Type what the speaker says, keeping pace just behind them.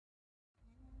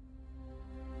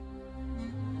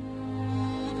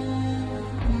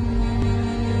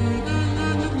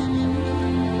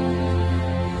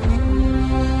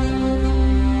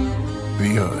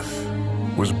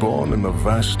in the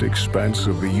vast expanse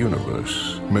of the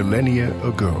universe millennia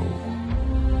ago.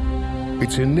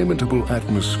 Its inimitable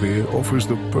atmosphere offers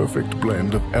the perfect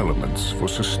blend of elements for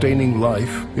sustaining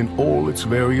life in all its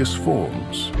various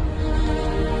forms.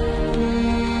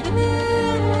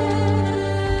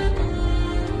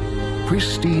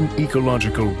 Pristine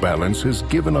ecological balance has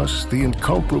given us the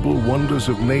incomparable wonders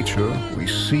of nature we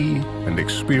see and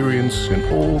experience in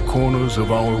all corners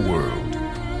of our world.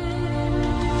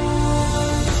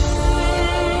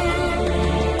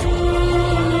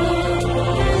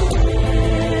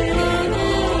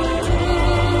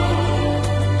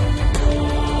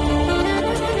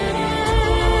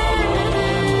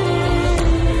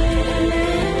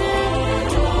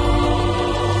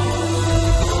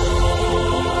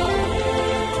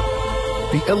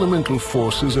 The elemental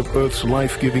forces of Earth's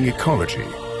life-giving ecology,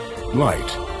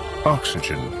 light,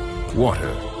 oxygen,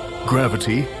 water,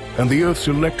 gravity, and the Earth's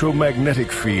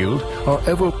electromagnetic field are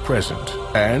ever present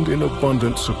and in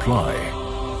abundant supply.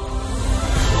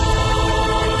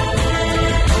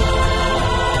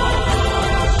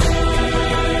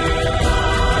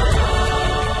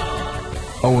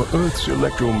 Our Earth's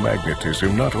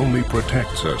electromagnetism not only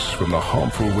protects us from the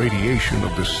harmful radiation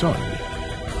of the sun,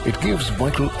 it gives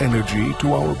vital energy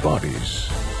to our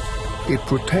bodies. It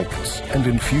protects and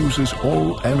infuses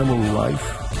all animal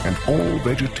life and all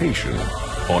vegetation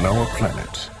on our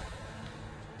planet.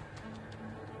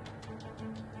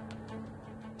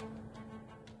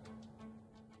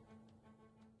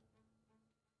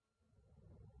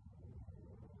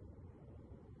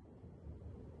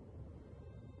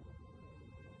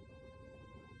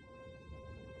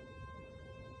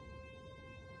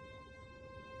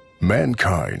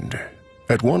 Mankind,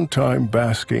 at one time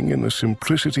basking in the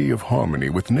simplicity of harmony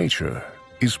with nature,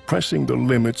 is pressing the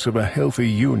limits of a healthy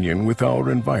union with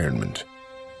our environment.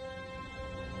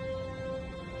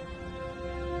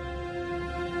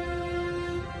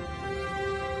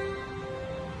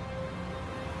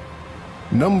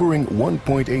 Numbering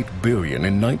 1.8 billion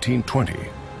in 1920,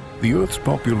 the Earth's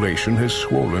population has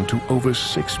swollen to over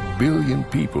 6 billion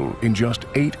people in just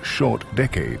 8 short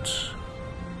decades.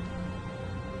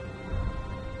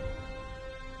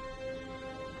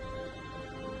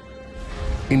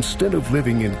 Instead of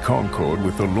living in concord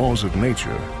with the laws of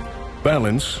nature,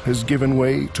 balance has given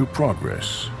way to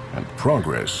progress, and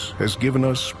progress has given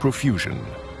us profusion.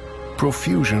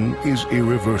 Profusion is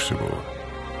irreversible.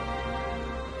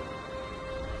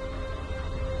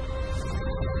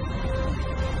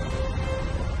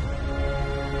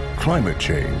 Climate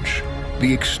change,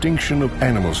 the extinction of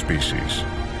animal species,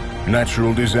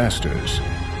 natural disasters,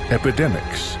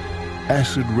 epidemics,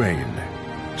 acid rain,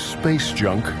 space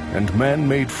junk, and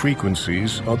man-made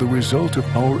frequencies are the result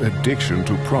of our addiction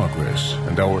to progress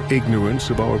and our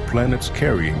ignorance of our planet's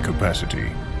carrying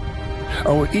capacity.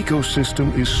 Our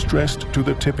ecosystem is stressed to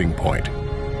the tipping point,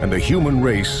 and the human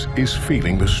race is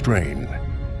feeling the strain.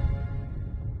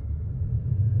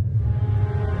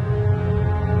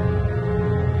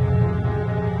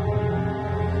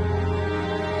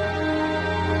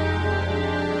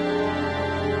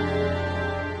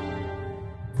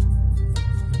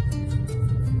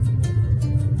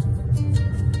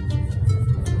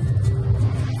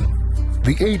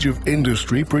 The age of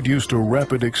industry produced a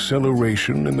rapid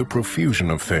acceleration in the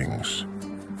profusion of things.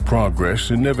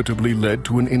 Progress inevitably led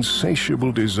to an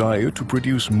insatiable desire to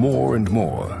produce more and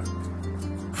more,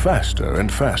 faster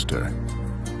and faster.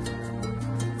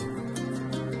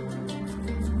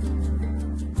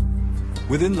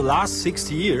 Within the last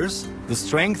 60 years, the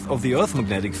strength of the Earth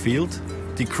magnetic field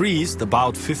decreased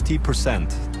about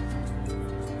 50%.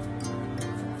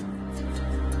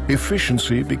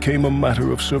 Efficiency became a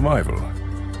matter of survival.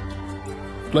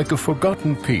 Like a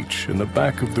forgotten peach in the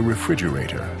back of the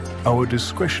refrigerator, our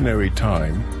discretionary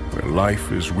time, where life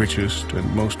is richest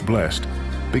and most blessed,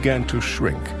 began to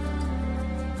shrink.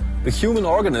 The human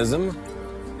organism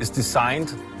is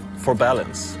designed for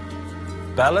balance.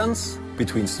 Balance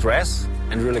between stress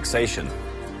and relaxation.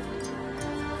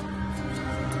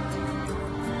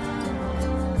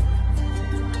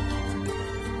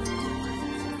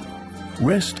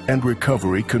 Rest and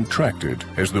recovery contracted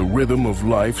as the rhythm of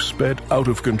life sped out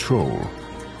of control.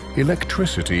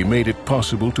 Electricity made it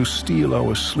possible to steal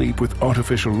our sleep with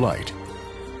artificial light.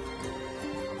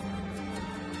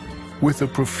 With the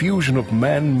profusion of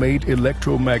man-made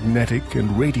electromagnetic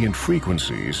and radiant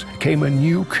frequencies came a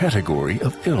new category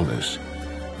of illness: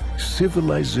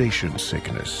 civilization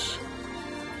sickness.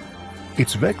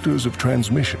 Its vectors of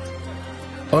transmission: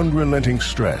 unrelenting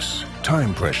stress,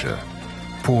 time pressure,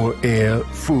 poor air,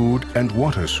 food, and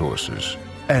water sources,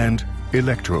 and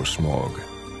electrosmog.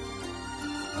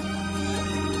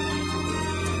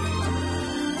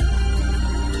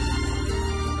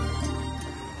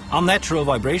 Unnatural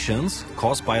vibrations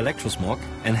caused by electrosmog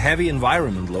and heavy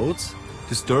environment loads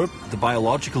disturb the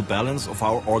biological balance of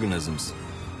our organisms.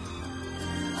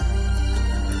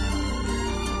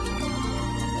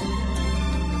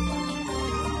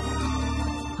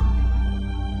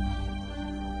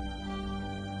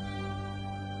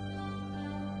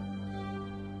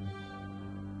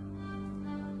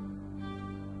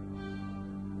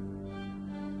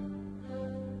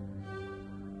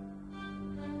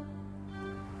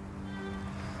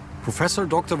 Professor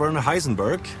Dr. Werner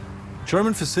Heisenberg,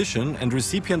 German physician and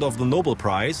recipient of the Nobel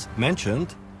Prize,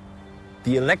 mentioned,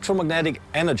 "The electromagnetic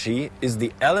energy is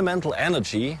the elemental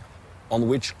energy on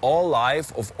which all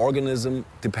life of organism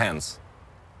depends."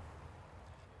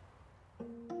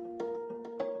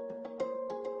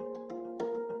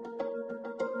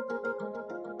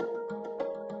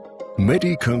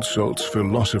 MEDI consults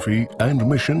philosophy and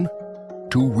mission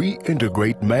to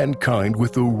reintegrate mankind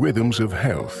with the rhythms of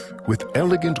health with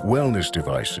elegant wellness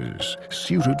devices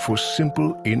suited for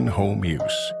simple in-home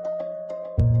use.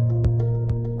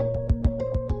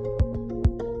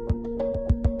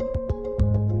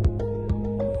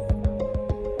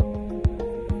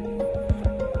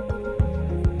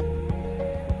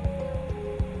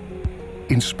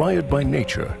 Inspired by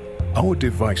nature, our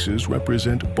devices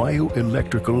represent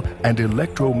bioelectrical and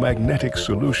electromagnetic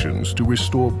solutions to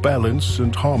restore balance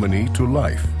and harmony to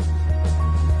life.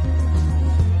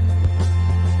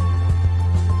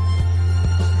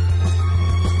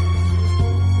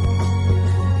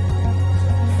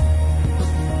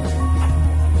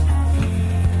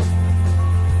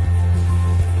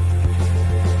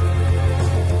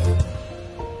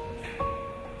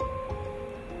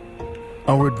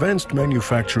 Our advanced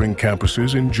manufacturing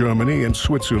campuses in Germany and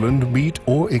Switzerland meet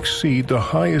or exceed the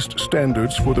highest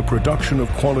standards for the production of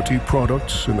quality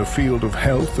products in the field of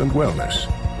health and wellness.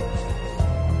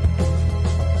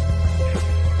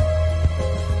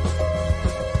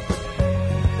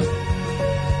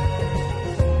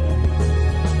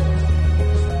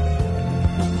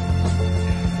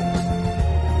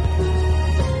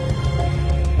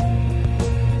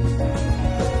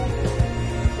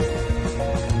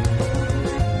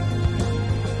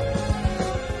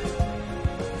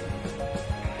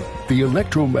 The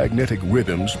electromagnetic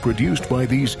rhythms produced by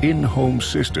these in-home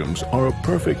systems are a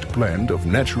perfect blend of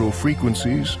natural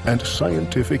frequencies and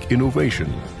scientific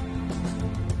innovation.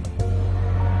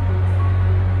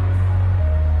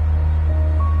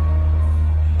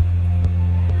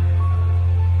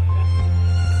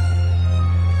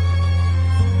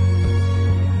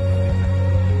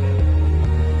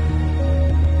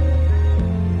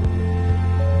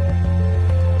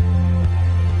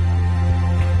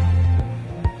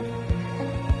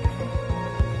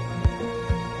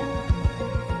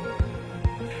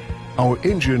 Our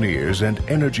engineers and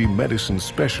energy medicine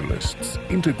specialists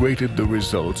integrated the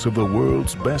results of the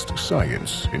world's best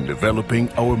science in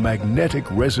developing our magnetic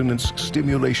resonance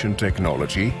stimulation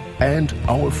technology and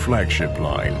our flagship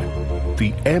line,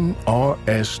 the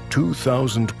iMRS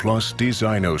 2000 Plus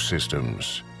Designo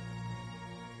systems.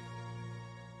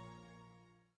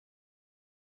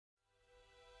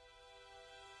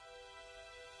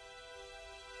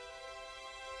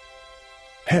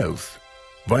 Health,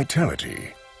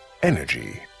 vitality,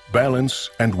 energy,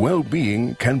 balance, and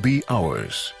well-being can be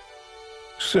ours.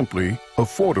 Simply,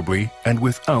 affordably, and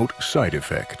without side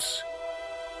effects.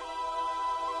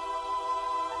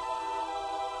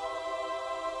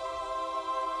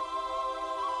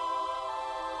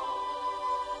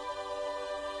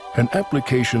 An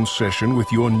application session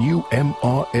with your new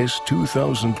iMRS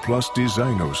 2000 Plus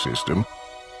Designo system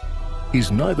is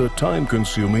neither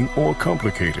time-consuming or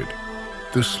complicated.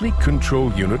 The sleek control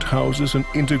unit houses an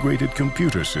integrated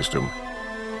computer system.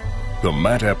 The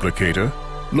mat applicator,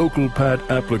 local pad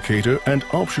applicator, and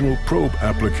optional probe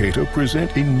applicator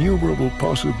present innumerable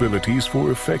possibilities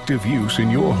for effective use in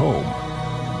your home.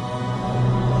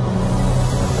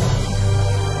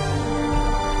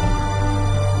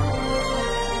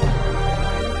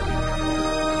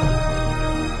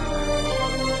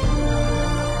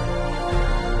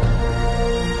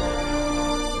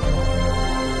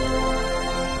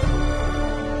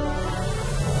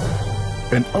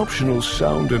 An optional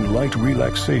sound and light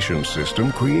relaxation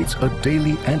system creates a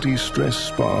daily anti-stress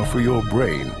spa for your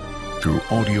brain through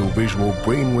audio-visual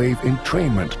brainwave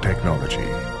entrainment technology.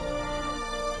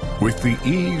 With the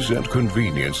ease and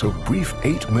convenience of brief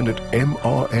 8-minute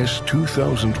iMRS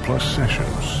 2000 Plus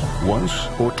sessions, once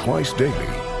or twice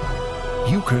daily,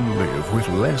 you can live with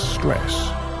less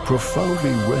stress,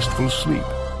 profoundly restful sleep,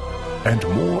 and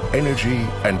more energy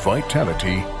and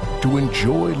vitality to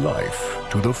enjoy life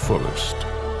to the fullest.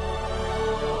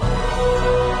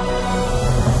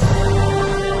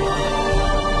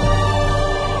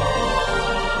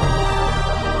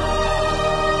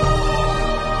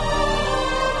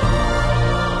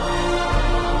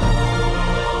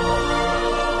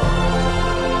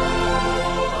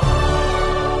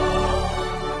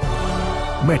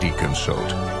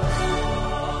 MediConsult.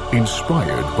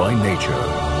 Inspired by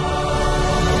nature.